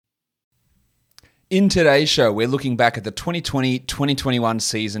In today's show, we're looking back at the 2020-2021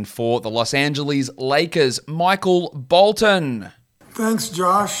 season for the Los Angeles Lakers. Michael Bolton. Thanks,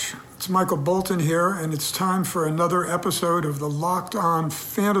 Josh. It's Michael Bolton here, and it's time for another episode of the Locked On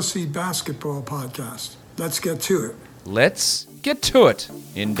Fantasy Basketball Podcast. Let's get to it. Let's get to it,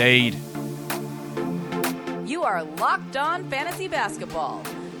 indeed. You are Locked On Fantasy Basketball,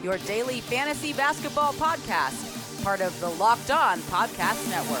 your daily fantasy basketball podcast, part of the Locked On Podcast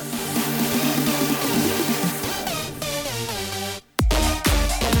Network.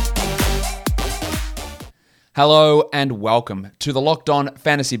 Hello and welcome to the Locked On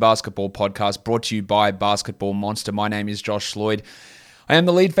Fantasy Basketball Podcast, brought to you by Basketball Monster. My name is Josh Lloyd. I am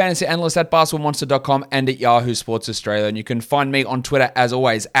the lead fantasy analyst at basketballmonster.com and at Yahoo Sports Australia. And you can find me on Twitter, as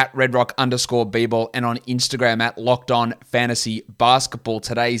always, at redrock_bball and on Instagram at Locked On Fantasy Basketball.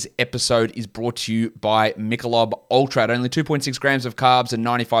 Today's episode is brought to you by Michelob Ultra. At only 2.6 grams of carbs and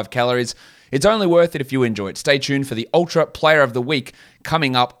 95 calories. It's only worth it if you enjoy it. Stay tuned for the Ultra Player of the Week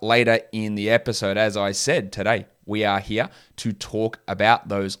coming up later in the episode. As I said, today we are here to talk about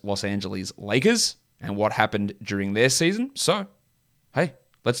those Los Angeles Lakers and what happened during their season. So, hey,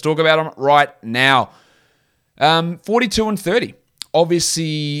 let's talk about them right now. 42-30.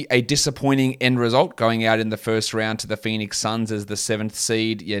 Obviously, a disappointing end result going out in the first round to the Phoenix Suns as the 7th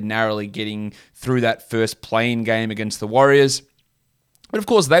seed. You're narrowly getting through that first play-in game against the Warriors. But of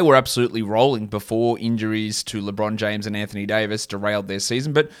course, they were absolutely rolling before injuries to LeBron James and Anthony Davis derailed their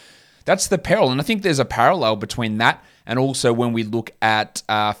season. But that's the peril. And I think there's a parallel between that and also when we look at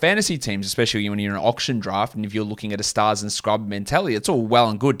fantasy teams, especially when you're in an auction draft and if you're looking at a stars and scrub mentality. It's all well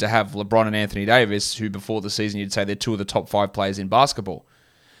and good to have LeBron and Anthony Davis, who before the season you'd say they're two of the top 5 players in basketball.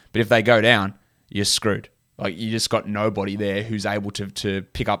 But if they go down, you're screwed. Like, you just got nobody there who's able to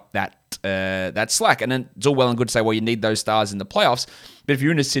pick up that slack. And then it's all well and good to say, well, you need those stars in the playoffs. But if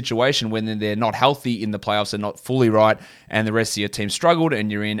you're in a situation when they're not healthy in the playoffs, they're not fully right, and the rest of your team struggled,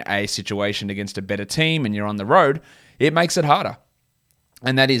 and you're in a situation against a better team and you're on the road, it makes it harder.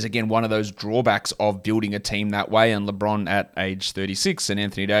 And that is, again, one of those drawbacks of building a team that way. And LeBron at age 36 and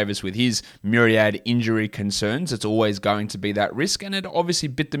Anthony Davis with his myriad injury concerns, it's always going to be that risk. And it obviously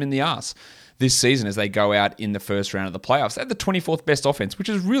bit them in the ass this season as they go out in the first round of the playoffs. They had the 24th best offense, which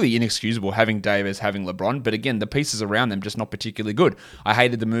is really inexcusable having Davis, having LeBron. But again, the pieces around them just not particularly good. I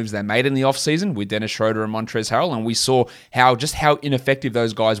hated the moves they made in the offseason with Dennis Schroeder and Montrezl Harrell, and we saw how ineffective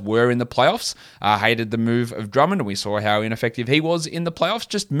those guys were in the playoffs. I hated the move of Drummond, and we saw how ineffective he was in the playoffs.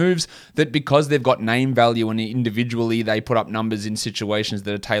 Just moves that because they've got name value and individually they put up numbers in situations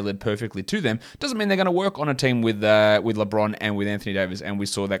that are tailored perfectly to them, doesn't mean they're going to work on a team with LeBron and with Anthony Davis, and we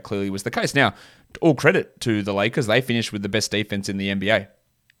saw that clearly was the case. Now, all credit to the Lakers. They finished with the best defense in the NBA.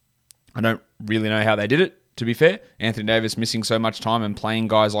 I don't really know how they did it, to be fair. Anthony Davis missing so much time and playing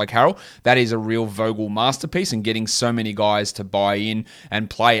guys like Harrell. That is a real Vogel masterpiece, and getting so many guys to buy in and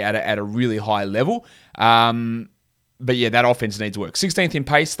play at a really high level. But yeah, that offense needs work. 16th in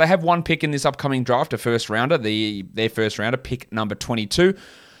pace. They have one pick in this upcoming draft, a first rounder, their first rounder, pick number 22.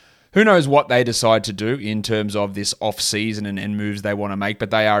 Who knows what they decide to do in terms of this off-season and moves they want to make,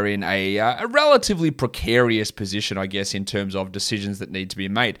 but they are in a relatively precarious position, I guess, in terms of decisions that need to be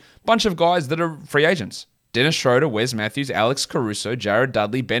made. Bunch of guys that are free agents. Dennis Schroeder, Wes Matthews, Alex Caruso, Jared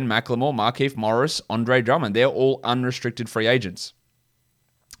Dudley, Ben McLemore, Markieff Morris, Andre Drummond. They're all unrestricted free agents.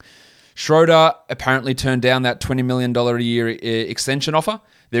 Schroeder apparently turned down that $20 million a year extension offer.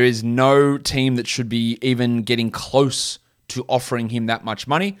 There is no team that should be even getting close to offering him that much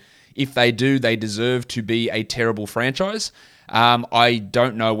money. If they do, they deserve to be a terrible franchise. I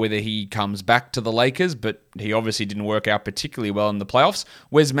don't know whether he comes back to the Lakers, but he obviously didn't work out particularly well in the playoffs.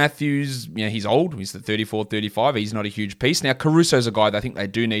 Wes Matthews, he's old. He's 34, 35. He's not a huge piece. Now, Caruso's a guy that I think they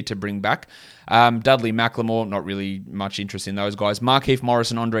do need to bring back. Dudley, McLemore, not really much interest in those guys. Markieff Morris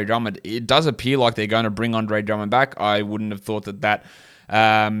and Andre Drummond. It does appear like they're going to bring Andre Drummond back. I wouldn't have thought that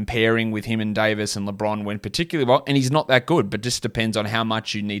pairing with him and Davis and LeBron went particularly well, and he's not that good, but just depends on how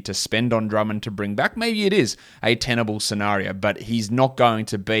much you need to spend on Drummond to bring back. Maybe it is a tenable scenario, but he's not going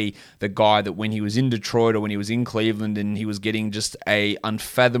to be the guy that when he was in Detroit or when he was in Cleveland and he was getting just a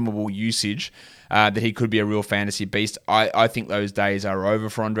unfathomable usage, that he could be a real fantasy beast. I think those days are over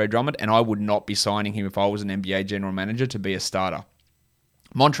for Andre Drummond, and I would not be signing him if I was an NBA general manager to be a starter.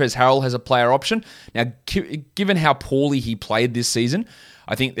 Montrezl Harrell has a player option. Now, given how poorly he played this season,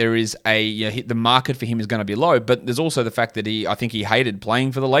 I think there is the market for him is going to be low, but there's also the fact that I think he hated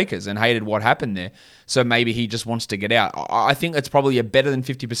playing for the Lakers and hated what happened there. So maybe he just wants to get out. I think it's probably a better than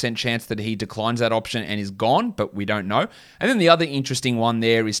 50% chance that he declines that option and is gone, but we don't know. And then the other interesting one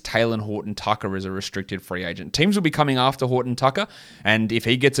there is Talen Horton-Tucker as a restricted free agent. Teams will be coming after Horton-Tucker, and if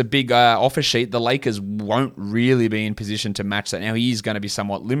he gets a big offer sheet, the Lakers won't really be in position to match that. Now, he is going to be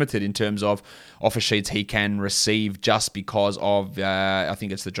somewhat limited in terms of offer sheets he can receive just because of, I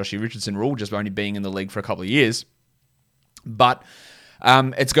think it's the Joshie Richardson rule, just only being in the league for a couple of years. But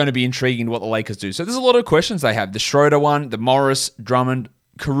it's going to be intriguing what the Lakers do. So there's a lot of questions they have. The Schroeder one, the Morris, Drummond,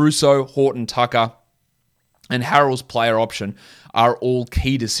 Caruso, Horton-Tucker, and Harrell's player option are all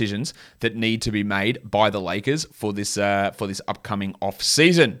key decisions that need to be made by the Lakers for this upcoming off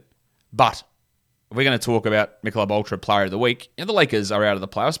season. But if we're going to talk about Michelob Ultra Player of the Week, the Lakers are out of the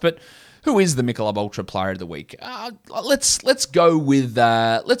playoffs, but who is the Michelob Ultra Player of the Week? Let's go with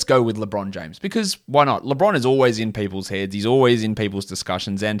LeBron James, because why not? LeBron is always in people's heads. He's always in people's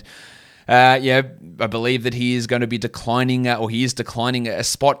discussions, and I believe that he is going to be declining, or he is declining a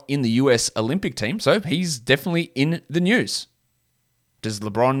spot in the US Olympic team, so he's definitely in the news. Does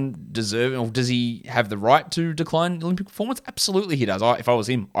LeBron deserve, or does he have the right to decline Olympic performance? Absolutely he does. If I was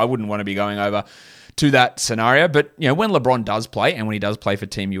him, I wouldn't want to be going over to that scenario. But when LeBron does play, and when he does play for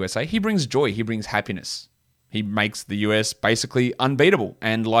Team USA, he brings joy, he brings happiness. He makes the US basically unbeatable.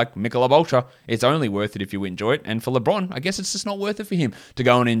 And like Michelob Ultra, it's only worth it if you enjoy it. And for LeBron, I guess it's just not worth it for him to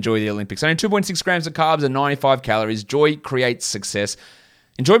go and enjoy the Olympics. Only 2.6 grams of carbs and 95 calories. Joy creates success.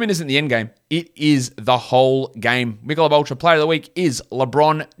 Enjoyment isn't the end game. It is the whole game. Michelob Ultra Player of the Week is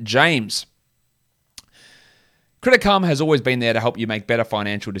LeBron James. Credit Karma has always been there to help you make better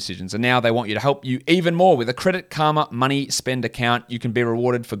financial decisions, and now they want you to help you even more. With a Credit Karma Money Spend account, you can be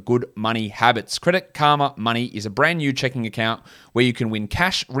rewarded for good money habits. Credit Karma Money is a brand new checking account where you can win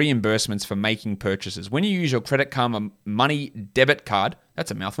cash reimbursements for making purchases. When you use your Credit Karma Money debit card,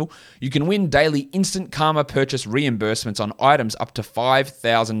 that's a mouthful, you can win daily instant Karma purchase reimbursements on items up to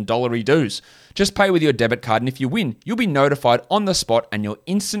 $5,000 dues. Just pay with your debit card, and if you win, you'll be notified on the spot, and your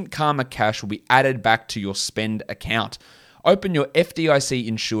instant Karma cash will be added back to your spend account. Open your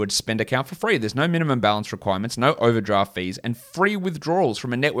FDIC-insured spend account for free. There's no minimum balance requirements, no overdraft fees, and free withdrawals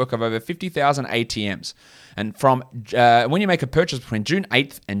from a network of over 50,000 ATMs. And from when you make a purchase between June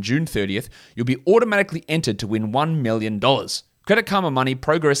 8th and June 30th, you'll be automatically entered to win $1 million. Credit Karma Money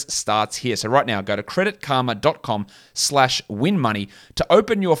progress starts here. So right now, go to creditkarma.com/winmoney to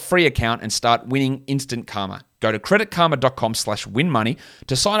open your free account and start winning instant karma. Go to creditkarma.com/winmoney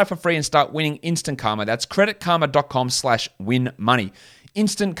to sign up for free and start winning instant karma. That's creditkarma.com/winmoney.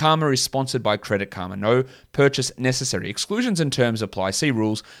 Instant Karma is sponsored by Credit Karma. No purchase necessary. Exclusions and terms apply. See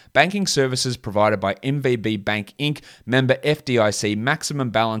rules. Banking services provided by MVB Bank Inc. Member FDIC. Maximum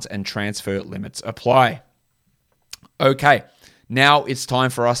balance and transfer limits apply. Okay. Now it's time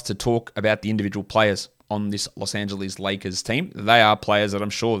for us to talk about the individual players on this Los Angeles Lakers team. They are players that I'm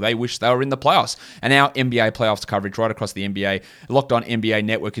sure they wish they were in the playoffs. And our NBA playoffs coverage right across the NBA, Locked On NBA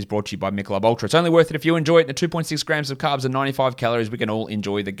Network, is brought to you by Michelob Ultra. It's only worth it if you enjoy it. And 2.6 grams of carbs and 95 calories, we can all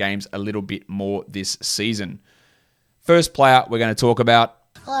enjoy the games a little bit more this season. First player we're going to talk about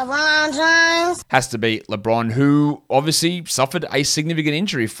LeBron James has to be LeBron, who obviously suffered a significant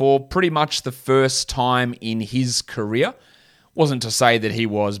injury for pretty much the first time in his career. Wasn't to say that he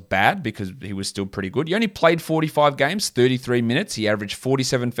was bad, because he was still pretty good. He only played 45 games, 33 minutes. He averaged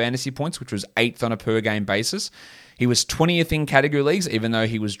 47 fantasy points, which was 8th on a per-game basis. He was 20th in category leagues, even though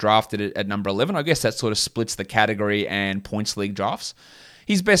he was drafted at number 11. I guess that sort of splits the category and points league drafts.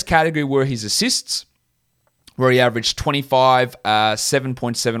 His best category were his assists, where he averaged 25,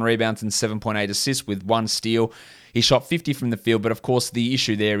 7.7 rebounds and 7.8 assists with 1 steal. He shot 50 from the field, but of course the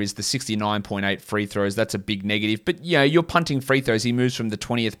issue there is the 69.8 free throws. That's a big negative. But you're punting free throws. He moves from the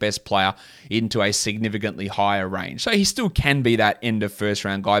 20th best player into a significantly higher range. So he still can be that end of first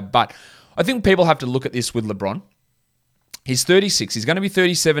round guy. But I think people have to look at this with LeBron. He's 36. He's going to be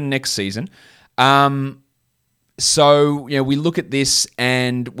 37 next season. So we look at this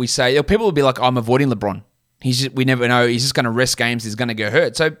and we say, people will be like, I'm avoiding LeBron. We never know. He's just going to rest games. He's going to get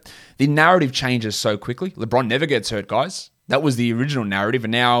hurt. So the narrative changes so quickly. LeBron never gets hurt, guys. That was the original narrative,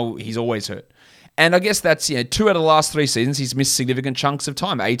 and now he's always hurt. And I guess that's 2 out of the last 3 seasons, he's missed significant chunks of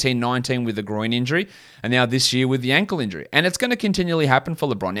time. 18-19 with the groin injury, and now this year with the ankle injury. And it's going to continually happen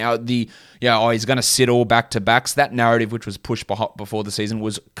for LeBron. Now, he's going to sit all back-to-backs. That narrative, which was pushed before the season,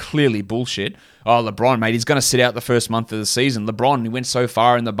 was clearly bullshit. Oh, LeBron, mate, he's going to sit out the first month of the season. LeBron, he went so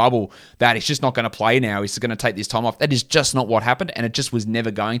far in the bubble that he's just not going to play now. He's going to take this time off. That is just not what happened, and it just was never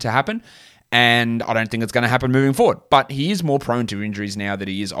going to happen. And I don't think it's going to happen moving forward. But he is more prone to injuries now that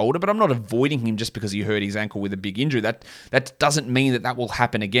he is older. But I'm not avoiding him just because he hurt his ankle with a big injury. That doesn't mean that will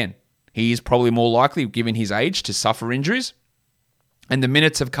happen again. He is probably more likely, given his age, to suffer injuries. And the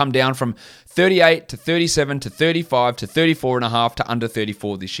minutes have come down from 38 to 37 to 35 to 34.5 to under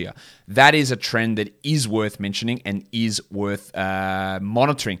 34 this year. That is a trend that is worth mentioning and is worth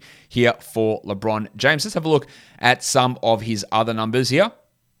monitoring here for LeBron James. Let's have a look at some of his other numbers here.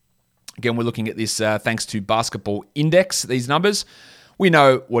 Again, we're looking at this thanks to Basketball Index, these numbers. We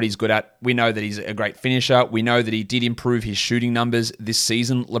know what he's good at. We know that he's a great finisher. We know that he did improve his shooting numbers this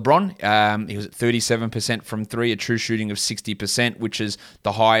season, LeBron. He was at 37% from three, a true shooting of 60%, which is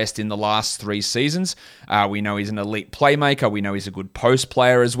the highest in the last 3 seasons. We know he's an elite playmaker. We know he's a good post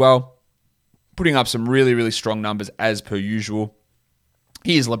player as well. Putting up some really, really strong numbers as per usual.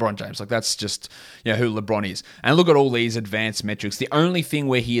 He is LeBron James. That's just who LeBron is. And look at all these advanced metrics. The only thing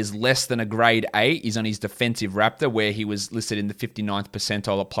where he is less than a grade A is on his defensive Raptor, where he was listed in the 59th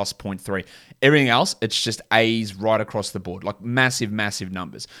percentile at plus 0.3. Everything else, it's just A's right across the board. Massive, massive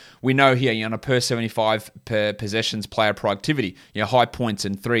numbers. We know here, on a per 75 per possessions player productivity, high points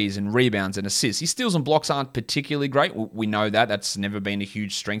and threes and rebounds and assists. His steals and blocks aren't particularly great. We know that. That's never been a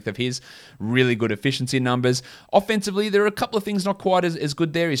huge strength of his. Really good efficiency numbers. Offensively, there are a couple of things not quite as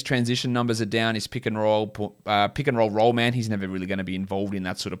good there. His transition numbers are down. His pick and roll roll man, he's never really going to be involved in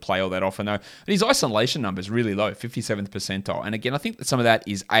that sort of play all that often though. But his isolation numbers really low, 57th percentile. And again, I think that some of that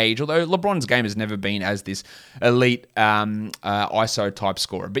is age, although LeBron's game has never been as this elite ISO type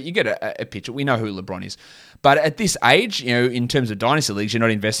scorer. But you get a picture. We know who LeBron is. But at this age, in terms of dynasty leagues, you're not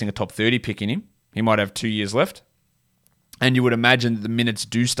investing a top 30 pick in him. He might have 2 years left. And you would imagine that the minutes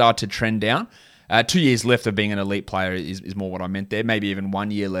do start to trend down. 2 years left of being an elite player is more what I meant there. Maybe even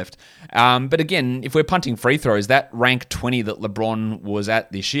 1 year left. But again, if we're punting free throws, that rank 20 that LeBron was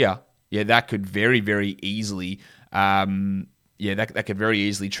at this year, that could very, very easily, that could very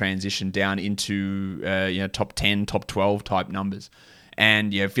easily transition down into top 10, top 12 type numbers.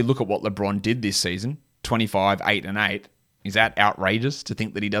 And if you look at what LeBron did this season, 25, 8, and 8. Is that outrageous to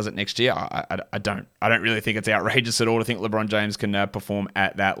think that he does it next year? I don't. I don't really think it's outrageous at all to think LeBron James can perform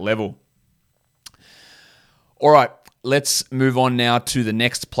at that level. All right, let's move on now to the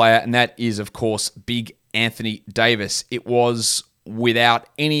next player, and that is, of course, Big Anthony Davis. It was, without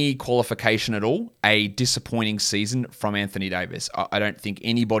any qualification at all, a disappointing season from Anthony Davis. I don't think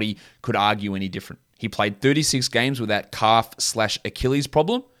anybody could argue any different. He played 36 games with that calf/Achilles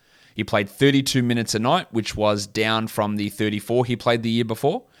problem. He played 32 minutes a night, which was down from the 34 he played the year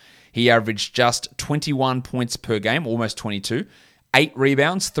before. He averaged just 21 points per game, almost 22. 8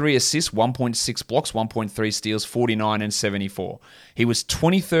 rebounds, 3 assists, 1.6 blocks, 1.3 steals, 49 and 74. He was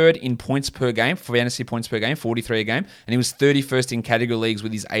 23rd in points per game, fantasy points per game, 43 a game, and he was 31st in category leagues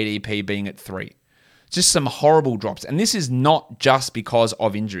with his ADP being at 3. Just some horrible drops. And this is not just because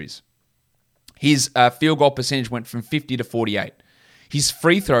of injuries. His field goal percentage went from 50 to 48. His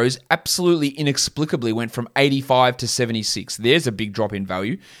free throws absolutely inexplicably went from 85 to 76. There's a big drop in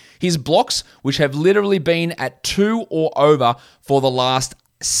value. His blocks, which have literally been at 2 or over for the last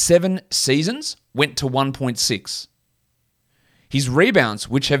 7 seasons, went to 1.6. His rebounds,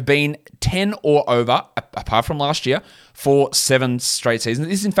 which have been 10 or over, apart from last year, for 7 straight seasons.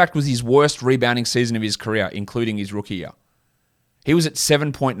 This, in fact, was his worst rebounding season of his career, including his rookie year. He was at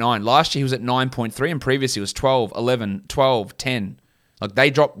 7.9. Last year, he was at 9.3, and previous he was 12, 11, 12, 10.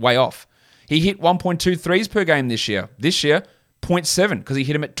 They dropped way off. He hit 1.2 threes per game this year. This year, 0.7, because he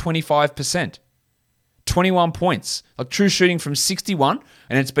hit him at 25%. 21 points. True shooting from 61,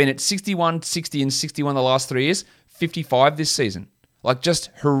 and it's been at 61, 60, and 61 the last 3 years. 55 this season. Just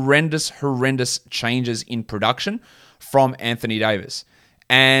horrendous changes in production from Anthony Davis.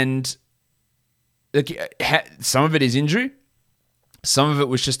 And some of it is injury. Some of it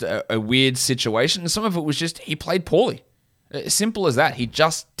was just a weird situation. And some of it was just he played poorly. Simple as that. He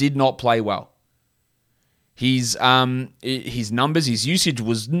just did not play well. His numbers, his usage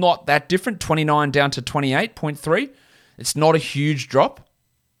was not that different. 29 down to 28.3. It's not a huge drop.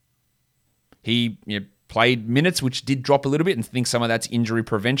 He played minutes, which did drop a little bit, and I think some of that's injury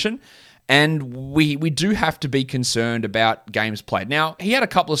prevention. And we do have to be concerned about games played. Now, he had a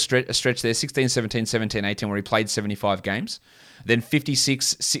couple of stretch there, 16, 17, 17, 18, where he played 75 games. Then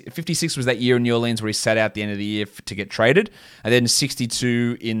 56 was that year in New Orleans where he sat out the end of the year to get traded. And then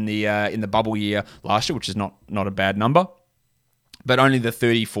 62 in the bubble year last year, which is not a bad number. But only the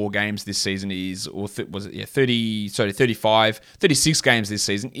 34 games this season is, 36 games this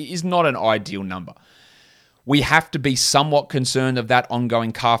season is not an ideal number. We have to be somewhat concerned of that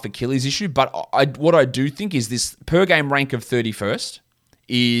ongoing calf Achilles issue. But what I do think is this per game rank of 31st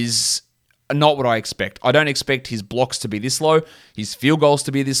is not what I expect. I don't expect his blocks to be this low, his field goals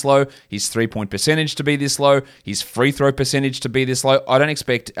to be this low, his 3-point percentage to be this low, his free throw percentage to be this low. I don't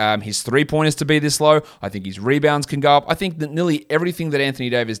expect his 3-pointers to be this low. I think his rebounds can go up. I think that nearly everything that Anthony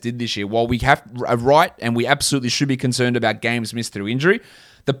Davis did this year, while we have a right and we absolutely should be concerned about games missed through injury,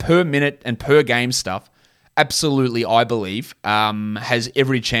 the per minute and per game stuff, absolutely, I believe, has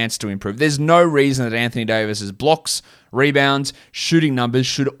every chance to improve. There's no reason that Anthony Davis's blocks, rebounds, shooting numbers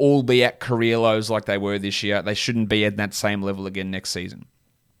should all be at career lows like they were this year. They shouldn't be at that same level again next season.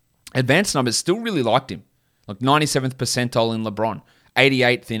 Advanced numbers still really liked him. Like 97th percentile in LeBron,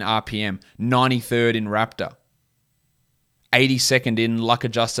 88th in RPM, 93rd in Raptor, 82nd in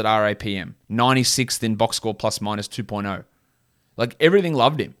luck-adjusted RAPM, 96th in box score plus minus 2.0. Like, everything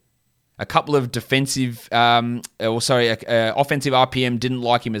loved him. A couple of offensive RPM didn't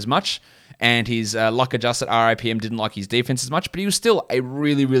like him as much, and his luck-adjusted RAPM didn't like his defense as much, but he was still a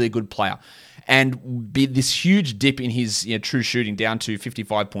really, really good player. And this huge dip in his true shooting down to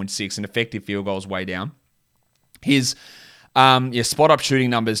 55.6 and effective field goals way down. His spot-up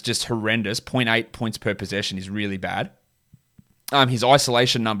shooting numbers just horrendous. 0.8 points per possession is really bad. His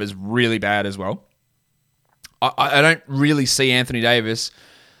isolation numbers really bad as well. I don't really see Anthony Davis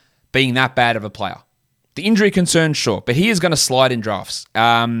being that bad of a player. The injury concern, sure, but he is going to slide in drafts.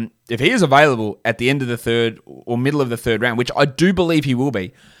 If he is available at the end of the third or middle of the third round, which I do believe he will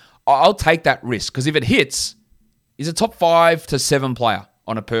be, I'll take that risk, because if it hits, he's a top 5 to 7 player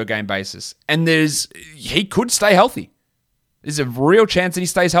on a per game basis, and he could stay healthy. There's a real chance that he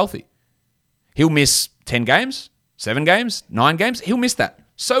stays healthy. He'll miss 10 games, 7 games, 9 games. He'll miss that.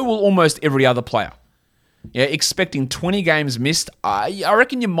 So will almost every other player. Yeah, expecting 20 games missed, I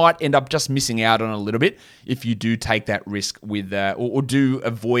reckon you might end up just missing out on a little bit if you do take that risk with or do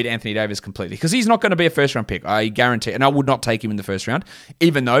avoid Anthony Davis completely, because he's not going to be a first-round pick, I guarantee. And I would not take him in the first round,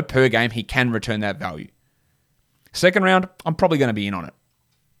 even though per game he can return that value. Second round, I'm probably going to be in on it.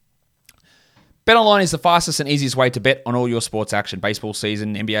 BetOnline is the fastest and easiest way to bet on all your sports action. Baseball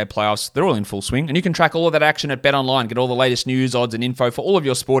season, NBA playoffs, they're all in full swing, and you can track all of that action at BetOnline. Get all the latest news, odds, and info for all of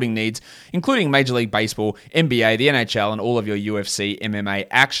your sporting needs, including Major League Baseball, NBA, the NHL, and all of your UFC, MMA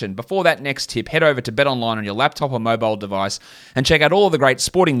action. Before that next tip, head over to BetOnline on your laptop or mobile device and check out all of the great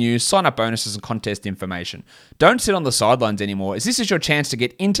sporting news, sign-up bonuses, and contest information. Don't sit on the sidelines anymore, as this is your chance to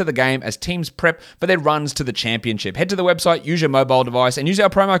get into the game as teams prep for their runs to the championship. Head to the website, use your mobile device, and use our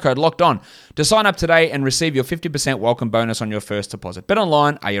promo code LOCKEDON to sign up today and receive your 50% welcome bonus on your first deposit.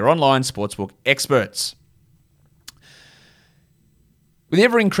 BetOnline are your online sportsbook experts. With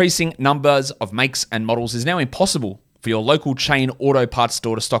ever-increasing numbers of makes and models, it's now impossible for your local chain auto parts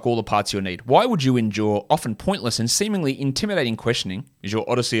store to stock all the parts you'll need. Why would you endure often pointless and seemingly intimidating questioning? Is your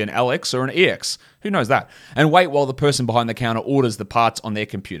Odyssey an LX or an EX? Who knows that? And wait while the person behind the counter orders the parts on their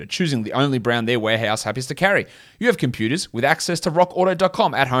computer, choosing the only brand their warehouse happens to carry. You have computers with access to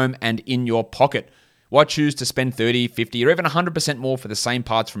rockauto.com at home and in your pocket. Why choose to spend 30, 50, or even 100% more for the same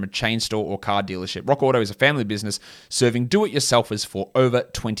parts from a chain store or car dealership? Rock Auto is a family business serving do-it-yourselfers for over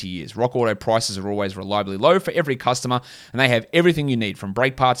 20 years. Rock Auto prices are always reliably low for every customer, and they have everything you need, from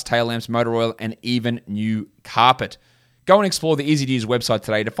brake parts, tail lamps, motor oil, and even new carpet. Go and explore the easy-to-use website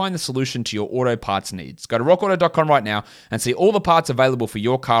today to find the solution to your auto parts needs. Go to rockauto.com right now and see all the parts available for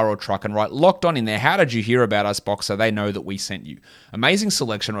your car or truck, and write Locked On in there "How did you hear about us" box so they know that we sent you. Amazing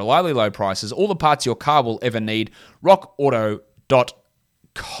selection, reliably low prices, all the parts your car will ever need. rockauto.com.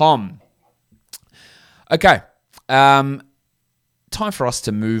 Okay. Time for us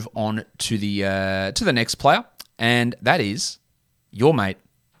to move on to the next player, and that is your mate,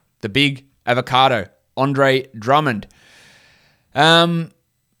 the big avocado, Andre Drummond.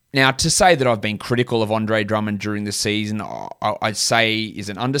 Now, to say that I've been critical of Andre Drummond during the season, I'd say is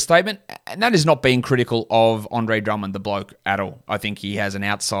an understatement. And that is not being critical of Andre Drummond, the bloke, at all. I think he has an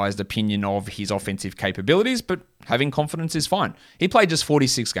outsized opinion of his offensive capabilities, but having confidence is fine. He played just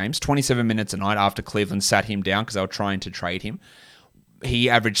 46 games, 27 minutes a night after Cleveland sat him down because they were trying to trade him.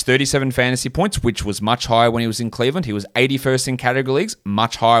 He averaged 37 fantasy points, which was much higher when he was in Cleveland. He was 81st in category leagues,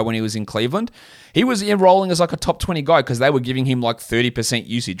 much higher when he was in Cleveland. He was enrolling as like a top 20 guy because they were giving him like 30%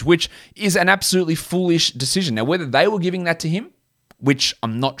 usage, which is an absolutely foolish decision. Now, whether they were giving that to him, which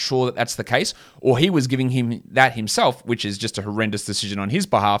I'm not sure that that's the case, or he was giving him that himself, which is just a horrendous decision on his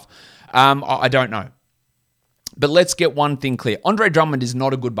behalf, I don't know. But let's get one thing clear. Andre Drummond is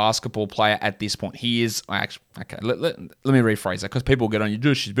not a good basketball player at this point. He is... Okay, let me rephrase that because people get on you.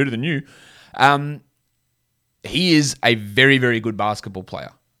 Dude, she's better than you. He is a very, very good basketball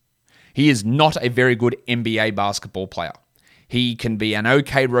player. He is not a very good NBA basketball player. He can be an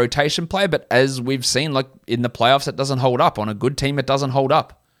okay rotation player, but as we've seen, like in the playoffs, it doesn't hold up. On a good team, it doesn't hold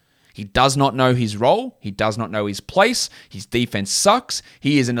up. He does not know his role. He does not know his place. His defense sucks.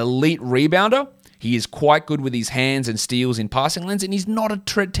 He is an elite rebounder. He is quite good with his hands and steals in passing lanes, and he's not a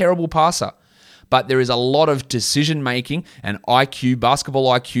terrible passer. But there is a lot of decision-making and IQ,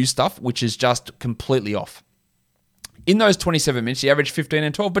 basketball IQ stuff, which is just completely off. In those 27 minutes, he averaged 15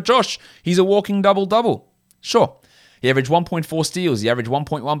 and 12. But Josh, he's a walking double-double. Sure. He averaged 1.4 steals. He averaged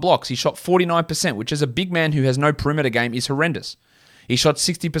 1.1 blocks. He shot 49%, which as a big man who has no perimeter game is horrendous. He shot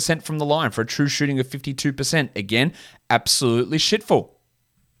 60% from the line for a true shooting of 52%. Again, absolutely shitful.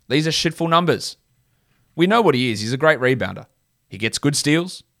 These are shitful numbers. We know what he is. He's a great rebounder. He gets good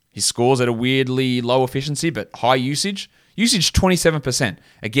steals. He scores at a weirdly low efficiency, but high usage. Usage 27%.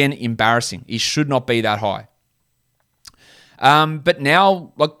 Again, embarrassing. He should not be that high. But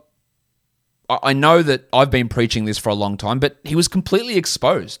now, I know that I've been preaching this for a long time, but he was completely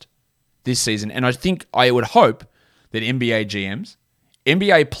exposed this season. And I would hope that NBA GMs,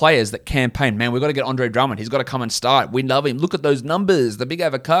 NBA players that campaign, man, we've got to get Andre Drummond. He's got to come and start. We love him. Look at those numbers. The big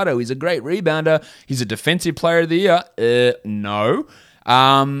avocado. He's a great rebounder. He's a defensive player of the year. No.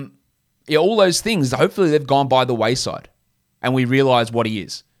 All those things, hopefully they've gone by the wayside and we realize what he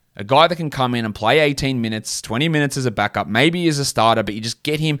is. A guy that can come in and play 18 minutes, 20 minutes as a backup, maybe as a starter, but you just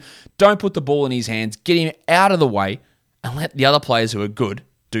get him, don't put the ball in his hands, get him out of the way and let the other players who are good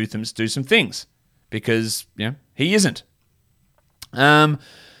do some things because, he isn't. It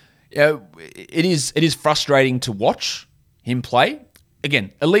is frustrating to watch him play.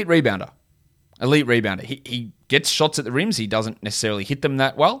 Again, elite rebounder. He gets shots at the rims. He doesn't necessarily hit them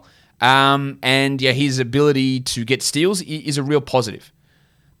that well. His ability to get steals is a real positive.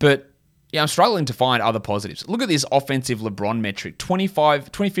 But I'm struggling to find other positives. Look at this offensive LeBron metric,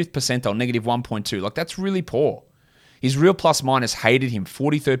 25th percentile, negative 1.2. That's really poor. His real plus minus hated him,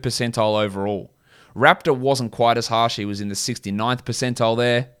 43rd percentile overall. Raptor wasn't quite as harsh. He was in the 69th percentile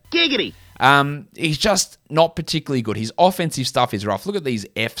there. Giggity! He's just not particularly good. His offensive stuff is rough. Look at these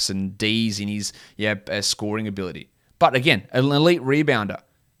Fs and Ds in his scoring ability. But again, an elite rebounder,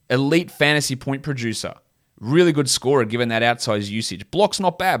 elite fantasy point producer, really good scorer given that outsized usage. Blocks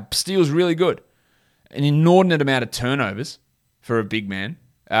not bad. Steals really good. An inordinate amount of turnovers for a big man.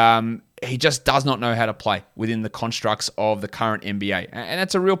 He just does not know how to play within the constructs of the current NBA. And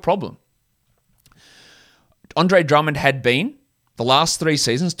that's a real problem. Andre Drummond had been, the last 3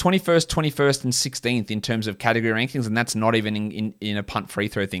 seasons, 21st, 21st, and 16th in terms of category rankings, and that's not even in a punt free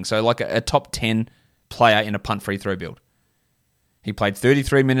throw thing. So a top 10 player in a punt free throw build. He played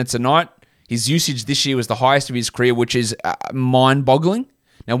 33 minutes a night. His usage this year was the highest of his career, which is mind-boggling.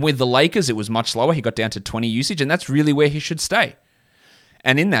 Now, with the Lakers, it was much lower. He got down to 20 usage, and that's really where he should stay.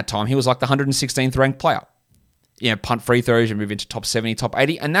 And in that time, he was the 116th ranked player. Punt free throws, you move into top 70, top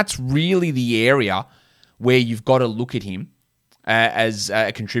 80, and that's really the area where you've got to look at him as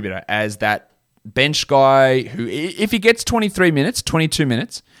a contributor, as that bench guy who, if he gets 23 minutes, 22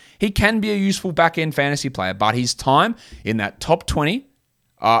 minutes, he can be a useful back-end fantasy player, but his time in that top 20,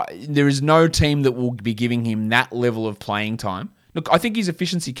 there is no team that will be giving him that level of playing time. Look, I think his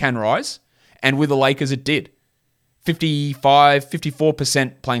efficiency can rise, and with the Lakers it did.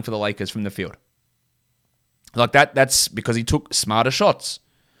 54% playing for the Lakers from the field. That's because he took smarter shots.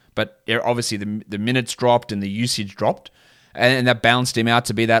 But obviously the minutes dropped and the usage dropped, and that balanced him out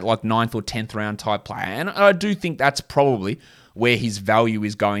to be that 9th or 10th round type player. And I do think that's probably where his value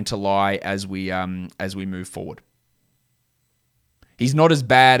is going to lie as we move forward. He's not as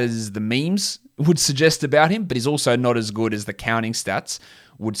bad as the memes would suggest about him, but he's also not as good as the counting stats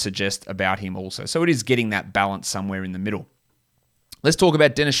would suggest about him also. So it is getting that balance somewhere in the middle. Let's talk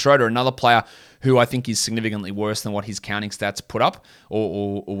about Dennis Schroeder, another player who I think is significantly worse than what his counting stats put up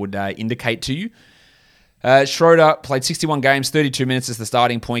or would indicate to you. Schroeder played 61 games, 32 minutes as the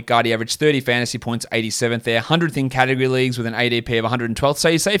starting point guard. He averaged 30 fantasy points, 87th there, 100th in category leagues with an ADP of 112th. So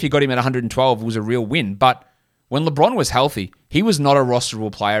you say if you got him at 112, it was a real win. But when LeBron was healthy, he was not a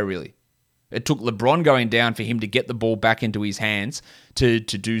rosterable player really. It took LeBron going down for him to get the ball back into his hands to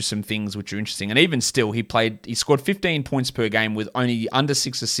do some things which are interesting. And even still, he scored 15 points per game with only under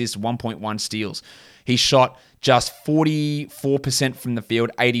 6 assists, 1.1 steals. He shot just 44% from the field,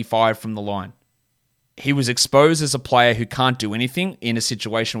 85% from the line. He was exposed as a player who can't do anything in a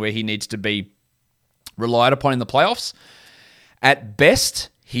situation where he needs to be relied upon in the playoffs. At best,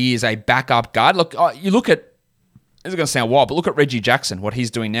 he is a backup guard. Look, this is going to sound wild, but look at Reggie Jackson, what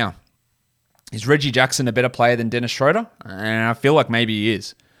he's doing now. Is Reggie Jackson a better player than Dennis Schroeder? And I feel like maybe he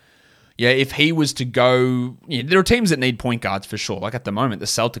is. Yeah, if he was to go... there are teams that need point guards for sure. At the moment, the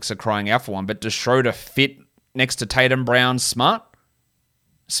Celtics are crying out for one. But does Schroeder fit next to Tatum, Brown, Smart?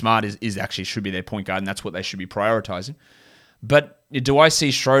 Smart is actually should be their point guard, and that's what they should be prioritizing. But do I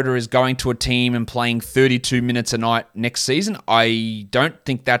see Schroeder as going to a team and playing 32 minutes a night next season? I don't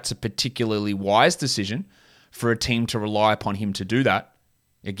think that's a particularly wise decision for a team to rely upon him to do that.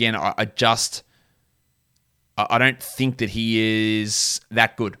 Again, I don't think that he is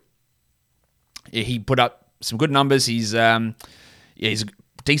that good. He put up some good numbers. He's a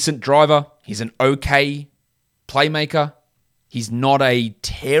decent driver. He's an okay playmaker. He's not a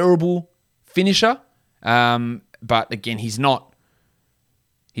terrible finisher. But again, he's not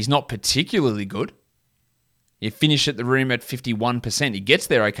particularly good. You finish at the rim at 51%. He gets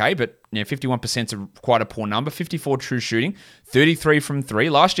there okay, but 51% is quite a poor number. 54 true shooting, 33 from three.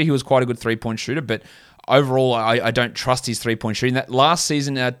 Last year he was quite a good three-point shooter, but overall I don't trust his three-point shooting. That last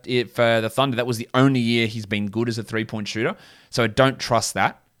season for the Thunder, that was the only year he's been good as a three-point shooter, so I don't trust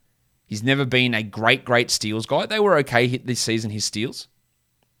that. He's never been a great steals guy. They were okay this season, his steals.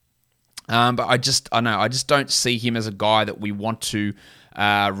 But I just don't see him as a guy that we want to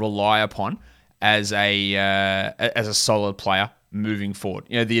rely upon as a solid player moving forward.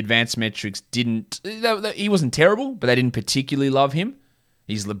 The advanced metrics he wasn't terrible, but they didn't particularly love him.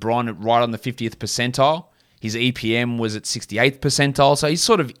 He's LeBron right on the 50th percentile. His EPM was at 68th percentile, so he's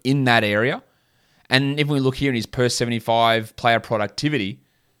sort of in that area. And if we look here in his per 75 player productivity,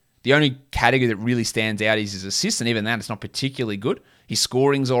 the only category that really stands out is his assists, and even that, it's not particularly good. His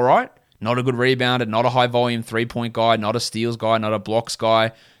scoring's all right. Not a good rebounder, not a high-volume three-point guy, not a steals guy, not a blocks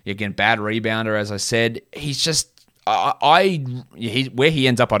guy. Again, bad rebounder, as I said. He's just... where he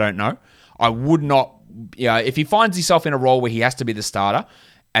ends up, I don't know. I would not... if he finds himself in a role where he has to be the starter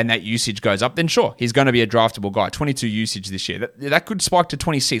and that usage goes up, then sure, he's going to be a draftable guy. 22 usage this year. That could spike to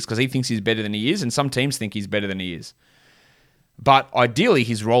 26 because he thinks he's better than he is, and some teams think he's better than he is. But ideally,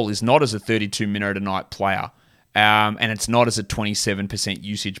 his role is not as a 32-minute-a-night player. And it's not as a 27%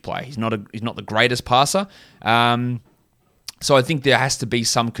 usage player. He's not the greatest passer. So I think there has to be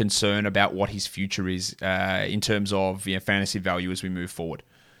some concern about what his future is in terms of fantasy value as we move forward.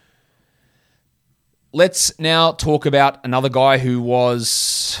 Let's now talk about another guy who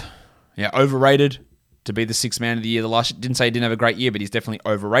was overrated to be the sixth man of the year. The last didn't say he didn't have a great year, but he's definitely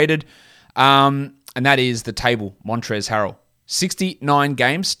overrated. And that is the table, Montrezl Harrell. 69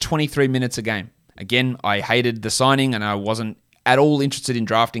 games, 23 minutes a game. Again, I hated the signing and I wasn't at all interested in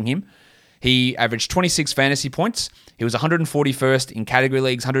drafting him. He averaged 26 fantasy points. He was 141st in category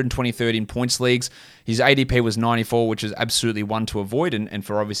leagues, 123rd in points leagues. His ADP was 94, which is absolutely one to avoid and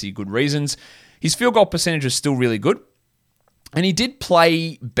for obviously good reasons. His field goal percentage was still really good. And he did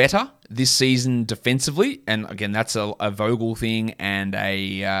play better this season defensively. And again, that's a Vogel thing and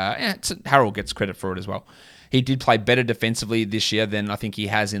Harrell gets credit for it as well. He did play better defensively this year than I think he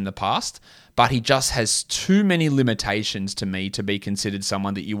has in the past, but he just has too many limitations to me to be considered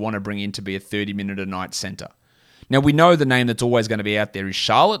someone that you want to bring in to be a 30-minute-a-night center. Now, we know the name that's always going to be out there is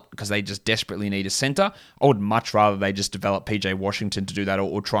Charlotte because they just desperately need a center. I would much rather they just develop PJ Washington to do that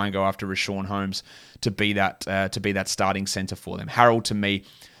or try and go after Richaun Holmes to be that starting center for them. Harrell, to me,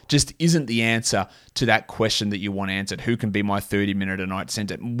 just isn't the answer to that question that you want answered. Who can be my 30-minute-a-night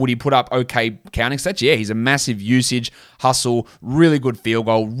center? Would he put up okay counting stats? Yeah, he's a massive usage, hustle, really good field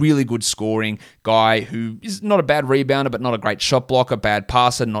goal, really good scoring guy who is not a bad rebounder, but not a great shot blocker, bad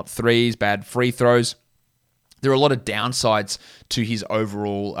passer, not threes, bad free throws. There are a lot of downsides to his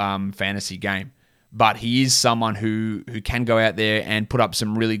overall fantasy game. But he is someone who can go out there and put up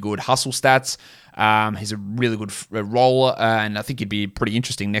some really good hustle stats. He's a really good roller, and I think he'd be pretty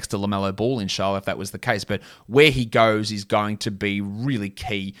interesting next to LaMelo Ball in Charlotte if that was the case. But where he goes is going to be really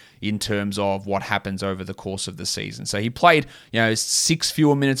key in terms of what happens over the course of the season. So he played 6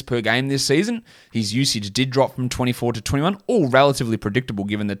 fewer minutes per game this season. His usage did drop from 24 to 21, all relatively predictable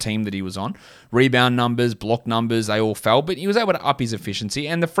given the team that he was on. Rebound numbers, block numbers, they all fell, but he was able to up his efficiency.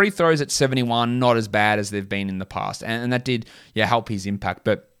 And the free throws at 71, not as bad as they've been in the past. And that did help his impact.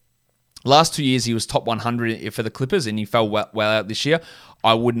 But last 2 years, he was top 100 for the Clippers, and he fell well out this year.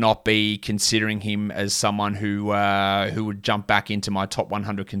 I would not be considering him as someone who would jump back into my top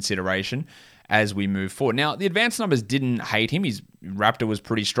 100 consideration as we move forward. Now, the advanced numbers didn't hate him. His Raptor was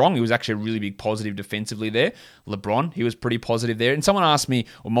pretty strong. He was actually a really big positive defensively there. LeBron, he was pretty positive there. And someone asked me,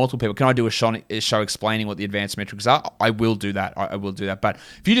 or multiple people, can I do a show explaining what the advanced metrics are? I will do that. I will do that. But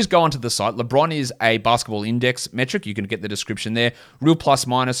if you just go onto the site, LeBron is a basketball index metric. You can get the description there. Real plus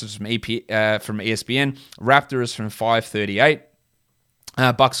minus is from ESPN. Raptor is from 538.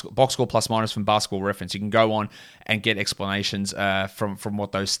 box score plus minus from Basketball Reference. You can go on and get explanations from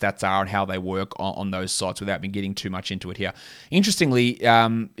what those stats are and how they work on those sites without me getting too much into it here. Interestingly,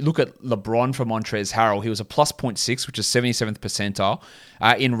 look at LeBron for Montrezl Harrell. He was a plus 0.6, which is 77th percentile.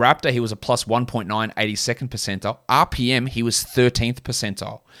 In Raptor, he was a plus 1.9, 82nd percentile. RPM, he was 13th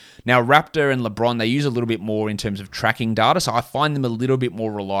percentile. Now, Raptor and LeBron, they use a little bit more in terms of tracking data, so I find them a little bit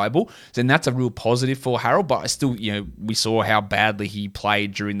more reliable. And that's a real positive for Harrell, but I still, we saw how badly he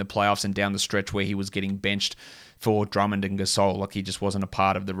played during the playoffs and down the stretch where he was getting benched for Drummond and Gasol. Like, he just wasn't a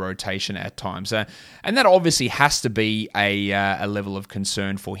part of the rotation at times. And that obviously has to be a level of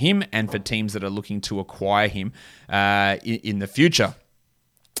concern for him and for teams that are looking to acquire him in the future.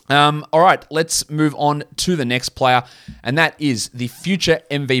 All right, let's move on to the next player, and that is the future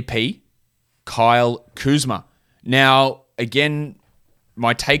MVP, Kyle Kuzma. Now, again,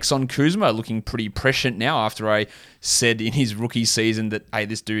 my takes on Kuzma are looking pretty prescient now after I said in his rookie season that, hey,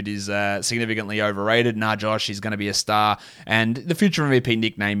 this dude is significantly overrated. Nah, Josh, he's going to be a star. And the future MVP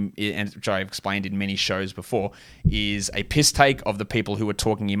nickname, which I've explained in many shows before, is a piss take of the people who were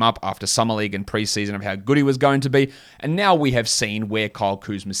talking him up after Summer League and preseason of how good he was going to be. And now we have seen where Kyle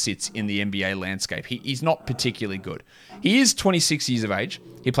Kuzma sits in the NBA landscape. He's not particularly good. He is 26 years of age.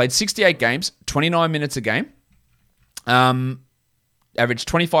 He played 68 games, 29 minutes a game. Averaged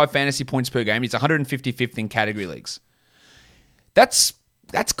 25 fantasy points per game. He's 155th in category leagues. That's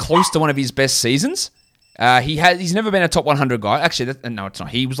close to one of his best seasons. He's never been a top 100 guy. Actually, no, it's not.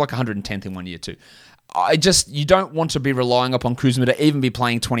 He was like 110th in 1 year too. You don't want to be relying upon Kuzma to even be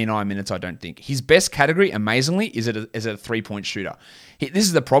playing 29 minutes, I don't think. His best category, amazingly, is a three-point shooter. This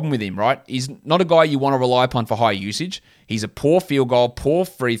is the problem with him, right? He's not a guy you want to rely upon for high usage. He's a poor field goal, poor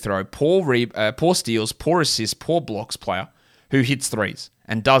free throw, poor steals, poor assists, poor blocks player who hits threes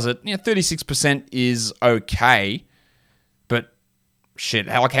and does it. 36% is okay, but shit,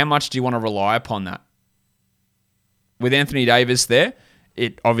 how much do you want to rely upon that? With Anthony Davis there,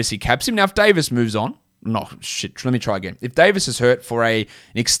 it obviously caps him. Now, if Davis moves on, let me try again. If Davis is hurt for an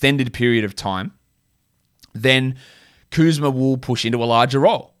extended period of time, then Kuzma will push into a larger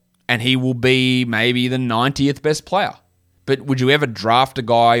role, and he will be maybe the 90th best player. But would you ever draft a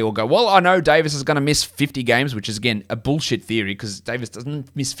guy or go, well, I know Davis is going to miss 50 games, which is, again, a bullshit theory because Davis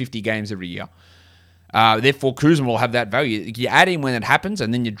doesn't miss 50 games every year. Therefore, Kuzma will have that value. You add him when it happens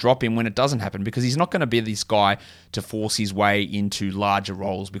and then you drop him when it doesn't happen because he's not going to be this guy to force his way into larger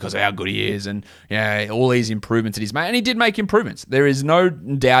roles because of how good he is and all these improvements that he's made. And he did make improvements. There is no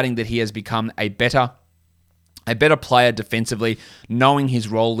doubting that he has become a better player defensively, knowing his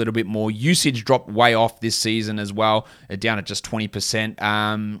role a little bit more. Usage dropped way off this season as well, down at just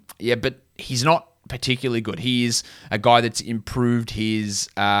 20%. But he's not particularly good. He is a guy that's improved his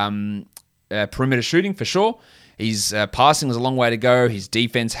perimeter shooting for sure. His passing has a long way to go. His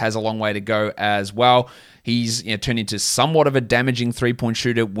defense has a long way to go as well. He's turned into somewhat of a damaging three-point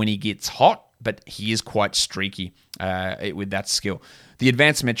shooter when he gets hot, but he is quite streaky with that skill. The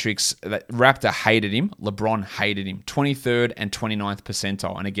advanced metrics, Raptor hated him. LeBron hated him. 23rd and 29th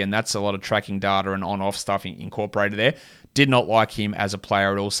percentile. And again, that's a lot of tracking data and on-off stuff incorporated there. Did not like him as a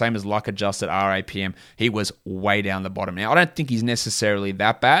player at all. Same as luck-adjusted RAPM. He was way down the bottom. Now, I don't think he's necessarily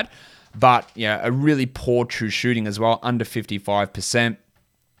that bad, but a really poor true shooting as well, under 55%.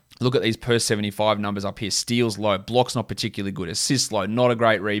 Look at these per 75 numbers up here. Steals low. Blocks not particularly good. Assists low. Not a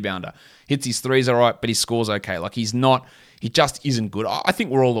great rebounder. Hits his threes all right, but his scores okay. He just isn't good. I think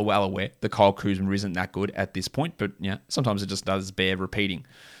we're all well aware that Kyle Kuzma isn't that good at this point, but sometimes it just does bear repeating.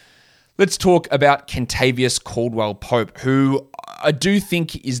 Let's talk about Kentavious Caldwell-Pope, who I do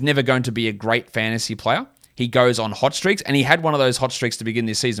think is never going to be a great fantasy player. He goes on hot streaks, and he had one of those hot streaks to begin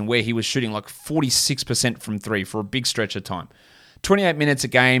this season where he was shooting like 46% from three for a big stretch of time. 28 minutes a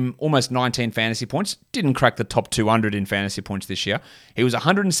game, almost 19 fantasy points. Didn't crack the top 200 in fantasy points this year. He was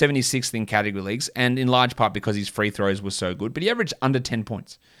 176th in category leagues, and in large part because his free throws were so good, but he averaged under 10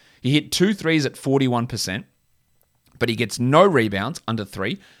 points. He hit 2 threes at 41%, but he gets no rebounds, under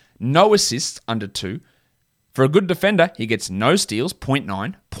 3, no assists, under 2. For a good defender, he gets no steals,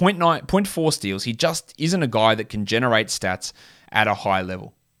 0.9, 0.4 steals. He just isn't a guy that can generate stats at a high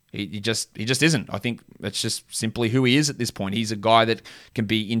level. He just isn't. I think that's just simply who he is at this point. He's a guy that can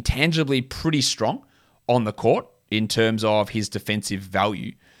be intangibly pretty strong on the court in terms of his defensive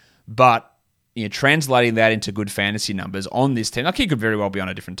value, but translating that into good fantasy numbers on this team, like he could very well be on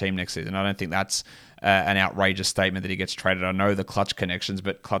a different team next season. I don't think that's an outrageous statement that he gets traded. I know the Clutch connections,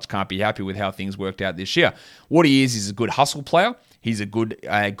 but Clutch can't be happy with how things worked out this year. What he is a good hustle player. He's a good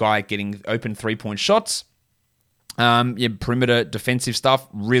guy getting open three-point shots. Perimeter defensive stuff,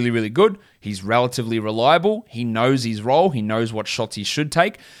 really, really good. He's relatively reliable. He knows his role. He knows what shots he should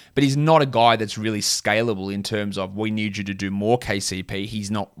take. But he's not a guy that's really scalable in terms of, we need you to do more KCP.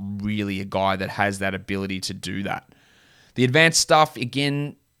 He's not really a guy that has that ability to do that. The advanced stuff,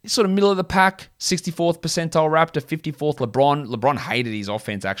 again, sort of middle of the pack, 64th percentile Raptor, 54th LeBron. LeBron hated his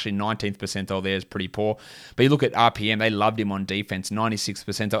offense, actually. 19th percentile there is pretty poor. But you look at RPM, they loved him on defense, 96th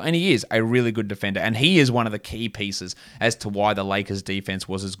percentile. And he is a really good defender. And he is one of the key pieces as to why the Lakers' defense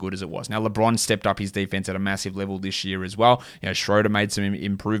was as good as it was. Now, LeBron stepped up his defense at a massive level this year as well. Schroeder made some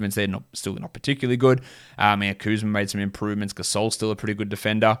improvements there, still not particularly good. Kuzma made some improvements. Gasol's still a pretty good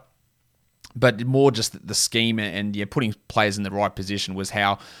defender. But more just the scheme and putting players in the right position was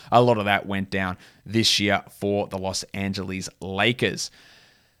how a lot of that went down this year for the Los Angeles Lakers.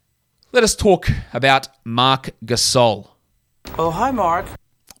 Let us talk about Marc Gasol. Oh, hi, Mark.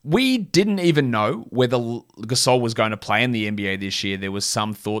 We didn't even know whether Gasol was going to play in the NBA this year. There was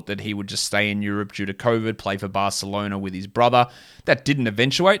some thought that he would just stay in Europe due to COVID, play for Barcelona with his brother. That didn't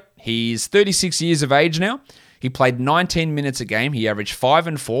eventuate. He's 36 years of age now. He played 19 minutes a game. He averaged 5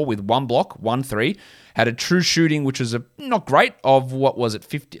 and 4 with 1 block, 1 3. Had a true shooting, which was not great, of what was it,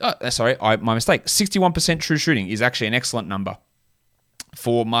 50? My mistake. 61% true shooting is actually an excellent number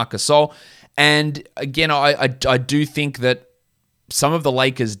for Marc Gasol. And again, I do think that some of the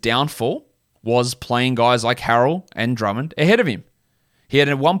Lakers' downfall was playing guys like Harrell and Drummond ahead of him. He had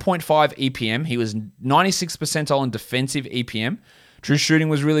a 1.5 EPM. He was 96th percentile in defensive EPM. True shooting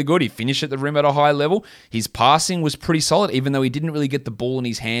was really good. He finished at the rim at a high level. His passing was pretty solid, even though he didn't really get the ball in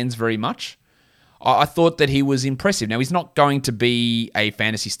his hands very much. I thought that he was impressive. Now, he's not going to be a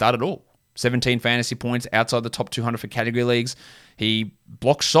fantasy stud at all. 17 fantasy points outside the top 200 for category leagues. He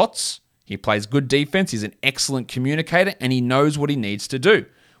blocks shots. He plays good defense. He's an excellent communicator, and he knows what he needs to do,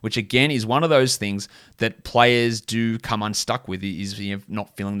 which, again, is one of those things that players do come unstuck with, is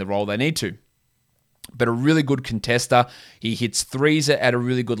not filling the role they need to. But a really good contester. He hits threes at a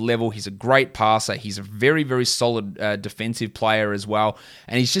really good level. He's a great passer. He's a very, very solid defensive player as well.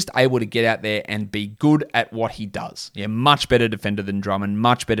 And he's just able to get out there and be good at what he does. Much better defender than Drummond,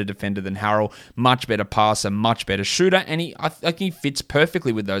 much better defender than Harrell, much better passer, much better shooter. And I think he fits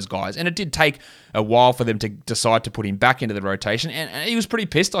perfectly with those guys. And it did take a while for them to decide to put him back into the rotation. And he was pretty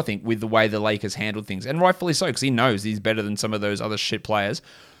pissed, I think, with the way the Lakers handled things. And rightfully so, because he knows he's better than some of those other shit players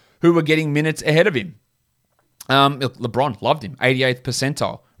who were getting minutes ahead of him. LeBron loved him, 88th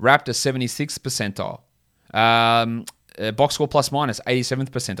percentile. Raptor, 76th percentile. Box score plus minus, 87th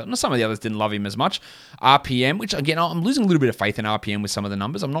percentile. Some of the others didn't love him as much. RPM, which again, I'm losing a little bit of faith in RPM with some of the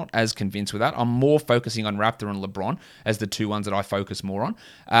numbers. I'm not as convinced with that. I'm more focusing on Raptor and LeBron as the two ones that I focus more on.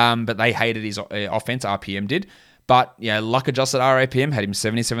 But they hated his offense, RPM did. But luck adjusted RAPM had him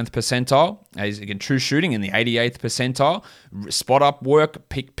 77th percentile. He's again true shooting in the 88th percentile. Spot up work,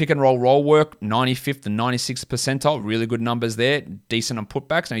 pick and roll work, 95th and 96th percentile. Really good numbers there. Decent on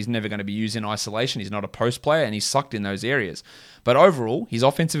putbacks. Now he's never going to be used in isolation. He's not a post player, and he's sucked in those areas. But overall, his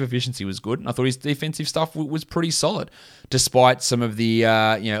offensive efficiency was good, and I thought his defensive stuff was pretty solid, despite some of the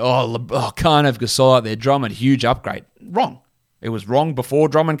can't have Gasol out there. Drummond, huge upgrade. Wrong. It was wrong before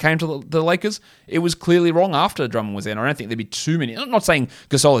Drummond came to the Lakers. It was clearly wrong after Drummond was there. And I don't think there'd be too many. I'm not saying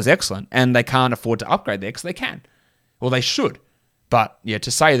Gasol is excellent and they can't afford to upgrade there, because they can. Well, they should. But to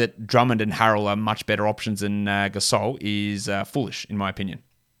say that Drummond and Harrell are much better options than Gasol is foolish, in my opinion.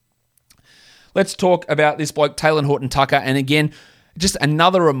 Let's talk about this bloke, Talen Horton-Tucker. And again, just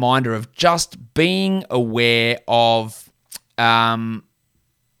another reminder of just being aware of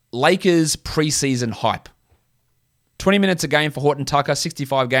Lakers preseason hype. 20 minutes a game for Horton-Tucker,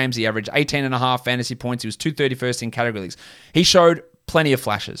 65 games. He averaged 18.5 fantasy points. He was 231st in category leagues. He showed plenty of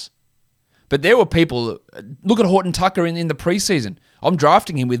flashes. But there were people, look at Horton-Tucker in the preseason. I'm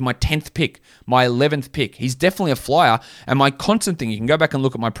drafting him with my 10th pick, my 11th pick. He's definitely a flyer. And my constant thing, you can go back and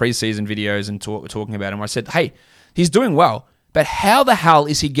look at my preseason videos and talking about him. I said, hey, he's doing well, but how the hell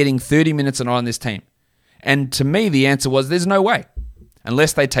is he getting 30 minutes a night on this team? And to me, the answer was, there's no way.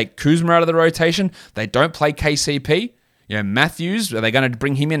 Unless they take Kuzma out of the rotation, they don't play KCP. Matthews, are they going to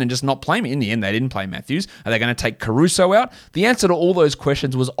bring him in and just not play him? In the end, they didn't play Matthews. Are they going to take Caruso out? The answer to all those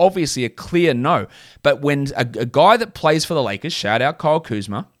questions was obviously a clear no. But when a guy that plays for the Lakers, shout out Kyle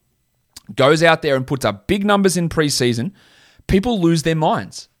Kuzma, goes out there and puts up big numbers in preseason, people lose their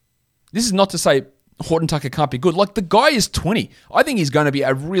minds. This is not to say Horton-Tucker can't be good. Like, the guy is 20. I think he's going to be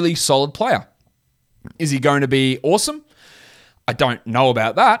a really solid player. Is he going to be awesome? I don't know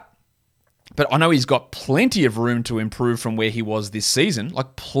about that, but I know he's got plenty of room to improve from where he was this season,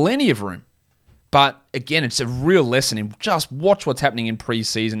 like plenty of room. But again, it's a real lesson in just watch what's happening in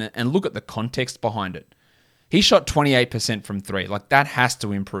preseason and look at the context behind it. He shot 28% from three. Like, that has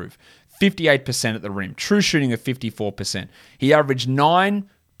to improve. 58% at the rim. True shooting of 54%. He averaged 9,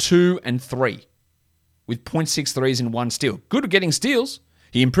 2, and 3 with 0.6 threes and 1 steal. Good at getting steals.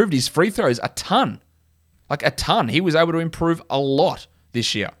 He improved his free throws a ton. Like, a ton. He was able to improve a lot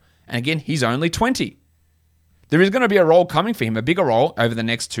this year. And again, he's only 20. There is going to be a role coming for him, a bigger role over the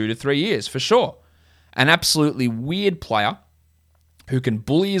next 2 to 3 years, for sure. An absolutely weird player who can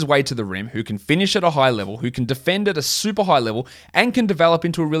bully his way to the rim, who can finish at a high level, who can defend at a super high level, and can develop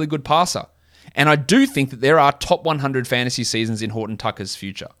into a really good passer. And I do think that there are top 100 fantasy seasons in Horton Tucker's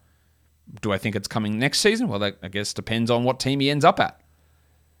future. Do I think it's coming next season? Well, that, I guess, depends on what team he ends up at.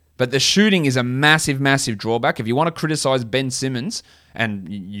 But the shooting is a massive, massive drawback. If you want to criticize Ben Simmons, and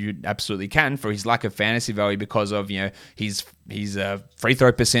you absolutely can, for his lack of fantasy value because of his free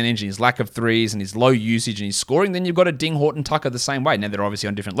throw percentage and his lack of threes and his low usage and his scoring, then you've got to ding Horton Tucker the same way. Now, they're obviously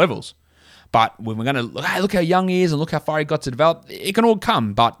on different levels. But when we're going to look how young he is and look how far he got to develop, it can all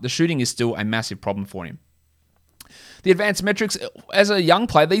come. But the shooting is still a massive problem for him. The advanced metrics, as a young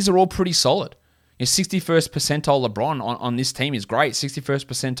player, these are all pretty solid. 61st percentile LeBron on this team is great. 61st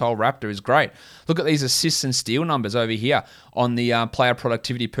percentile Raptor is great. Look at these assists and steal numbers over here on the player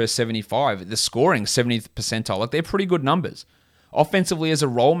productivity per 75. The scoring, 70th percentile. Like, they're pretty good numbers. Offensively, as a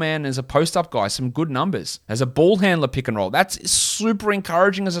roll man, as a post-up guy, some good numbers. As a ball handler pick and roll, that's super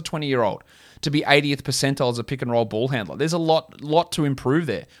encouraging as a 20-year-old to be 80th percentile as a pick and roll ball handler. There's a lot to improve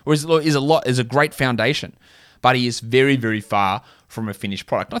there, or is a great foundation. But he is very, very far from a finished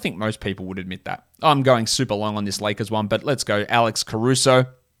product. I think most people would admit that. I'm going super long on this Lakers one, but let's go. Alex Caruso,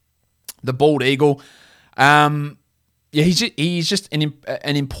 the bald eagle. He's just an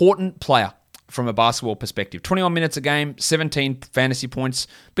important player from a basketball perspective. 21 minutes a game, 17 fantasy points,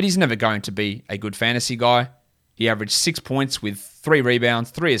 but he's never going to be a good fantasy guy. He averaged 6 points with 3 rebounds,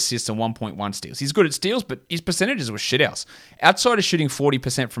 3 assists, and 1.1 steals. He's good at steals, but his percentages were shithouse. Outside of shooting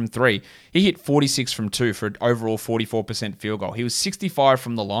 40% from 3, he hit 46 from 2 for an overall 44% field goal. He was 65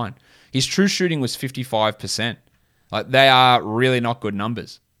 from the line. His true shooting was 55%. Like, they are really not good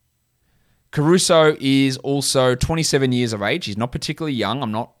numbers. Caruso is also 27 years of age. He's not particularly young.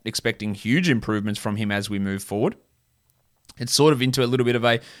 I'm not expecting huge improvements from him as we move forward. It's sort of into a little bit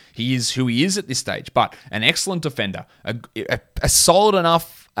of he is who he is at this stage, but an excellent defender, a solid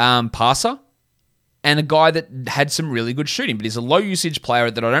enough passer, and a guy that had some really good shooting, but he's a low usage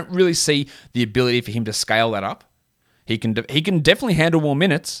player that I don't really see the ability for him to scale that up. He can definitely handle more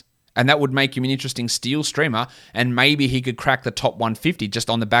minutes, and that would make him an interesting steal streamer, and maybe he could crack the top 150 just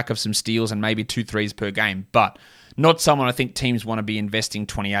on the back of some steals and maybe 2 threes per game, but not someone I think teams want to be investing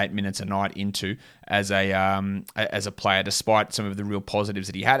 28 minutes a night into as a player, despite some of the real positives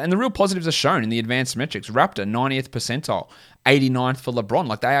that he had. And the real positives are shown in the advanced metrics. Raptor, 90th percentile, 89th for LeBron.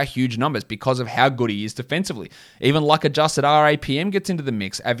 Like, they are huge numbers because of how good he is defensively. Even luck-adjusted RAPM gets into the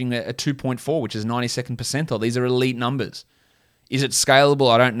mix, having a 2.4, which is 92nd percentile. These are elite numbers. Is it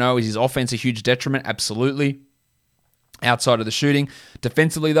scalable? I don't know. Is his offense a huge detriment? Absolutely. Outside of the shooting.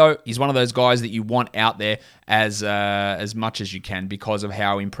 Defensively, though, he's one of those guys that you want out there as much as you can because of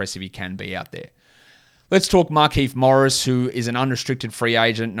how impressive he can be out there. Let's talk Markieff Morris, who is an unrestricted free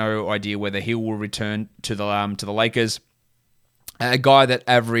agent. No idea whether he will return to the Lakers. A guy that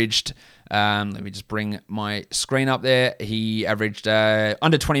averaged, let me just bring my screen up there. He averaged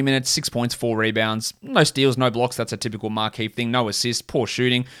under 20 minutes, 6 points, 4 rebounds. No steals, no blocks. That's a typical Markieff thing. No assists, poor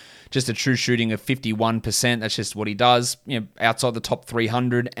shooting. Just a true shooting of 51%. That's just what he does, outside the top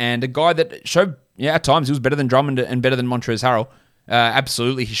 300. And a guy that showed, at times he was better than Drummond and better than Montrezl Harrell.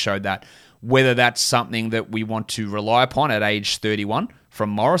 Absolutely, he showed that. Whether that's something that we want to rely upon at age 31 from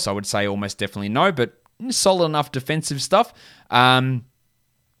Morris, I would say almost definitely no. But solid enough defensive stuff.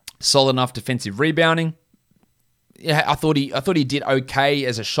 Solid enough defensive rebounding. Yeah, I thought he did okay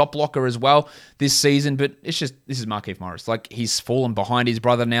as a shot blocker as well this season, but this is Markieff Morris. Like, he's fallen behind his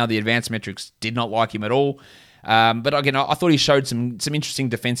brother now. The advanced metrics did not like him at all. But again, I thought he showed some interesting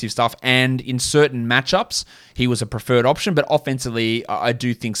defensive stuff, and in certain matchups, he was a preferred option. But offensively, I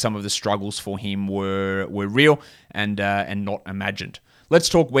do think some of the struggles for him were real and not imagined. Let's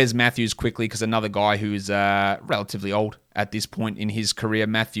talk Wes Matthews quickly, because another guy who's relatively old at this point in his career.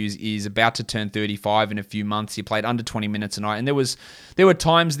 Matthews is about to turn 35 in a few months. He played under 20 minutes a night, and there were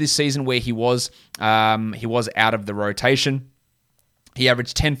times this season where he was out of the rotation. He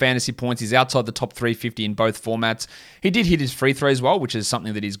averaged 10 fantasy points. He's outside the top 350 in both formats. He did hit his free throws well, which is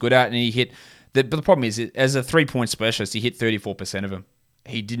something that he's good at, and he hit. But the problem is, as a 3-point specialist, he hit 34% of them.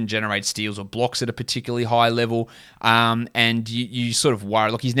 He didn't generate steals or blocks at a particularly high level. And you sort of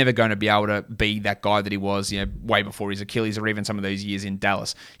worry, look, he's never going to be able to be that guy that he was, way before his Achilles or even some of those years in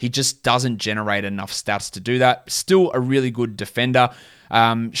Dallas. He just doesn't generate enough stats to do that. Still a really good defender.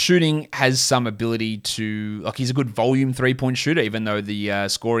 Shooting has some ability to, he's a good volume 3-point shooter, even though the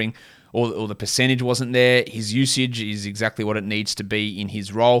scoring or the percentage wasn't there. His usage is exactly what it needs to be in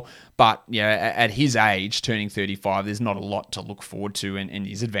his role. But at his age, turning 35, there's not a lot to look forward to, and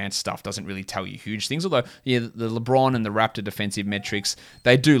his advanced stuff doesn't really tell you huge things. Although, the LeBron and the Raptor defensive metrics,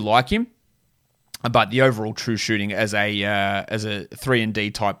 they do like him. But the overall true shooting as a 3-and-D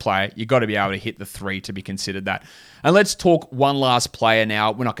type player, you've got to be able to hit the 3 to be considered that. And let's talk one last player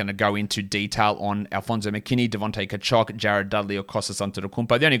now. We're not going to go into detail on Alfonso McKinney, Devontae Kachuk, Jared Dudley, or Kostas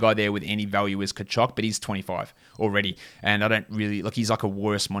Antetokounmpo. The only guy there with any value is Kachuk, but he's 25 already. And I don't really... he's like a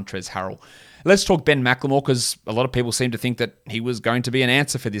worse Montrezl Harrell. Let's talk Ben McLemore, because a lot of people seem to think that he was going to be an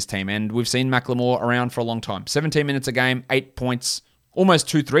answer for this team. And we've seen McLemore around for a long time. 17 minutes a game, 8 points, almost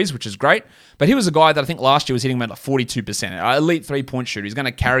 2 threes, which is great. But he was a guy that I think last year was hitting about 42%. An elite 3-point shooter. He's going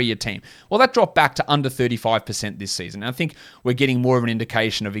to carry your team. Well, that dropped back to under 35% this season. And I think we're getting more of an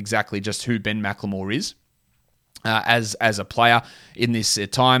indication of exactly just who Ben McLemore is as a player in this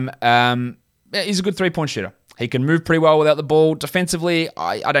time. He's a good 3-point shooter. He can move pretty well without the ball. Defensively,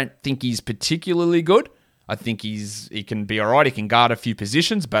 I don't think he's particularly good. I think he can be all right. He can guard a few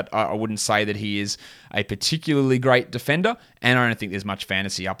positions, but I wouldn't say that he is a particularly great defender, and I don't think there's much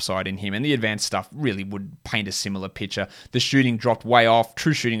fantasy upside in him. And the advanced stuff really would paint a similar picture. The shooting dropped way off.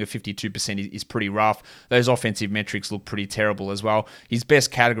 True shooting of 52% is pretty rough. Those offensive metrics look pretty terrible as well. His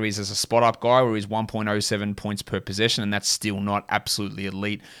best category is as a spot-up guy, where he's 1.07 points per possession, and that's still not absolutely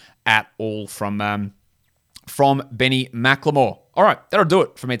elite at all from Benny McLemore. All right, that'll do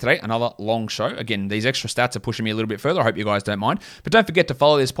it for me today. Another long show. Again, these extra stats are pushing me a little bit further. I hope you guys don't mind. But don't forget to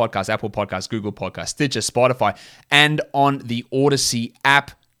follow this podcast, Apple Podcasts, Google Podcasts, Stitcher, Spotify, and on the Odyssey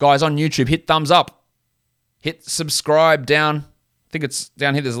app. Guys, on YouTube, hit thumbs up. Hit subscribe down. I think it's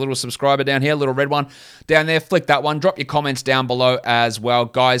down here. There's a little subscriber down here, a little red one down there. Flick that one. Drop your comments down below as well.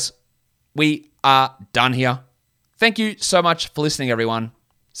 Guys, we are done here. Thank you so much for listening, everyone.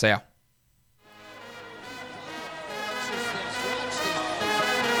 See ya.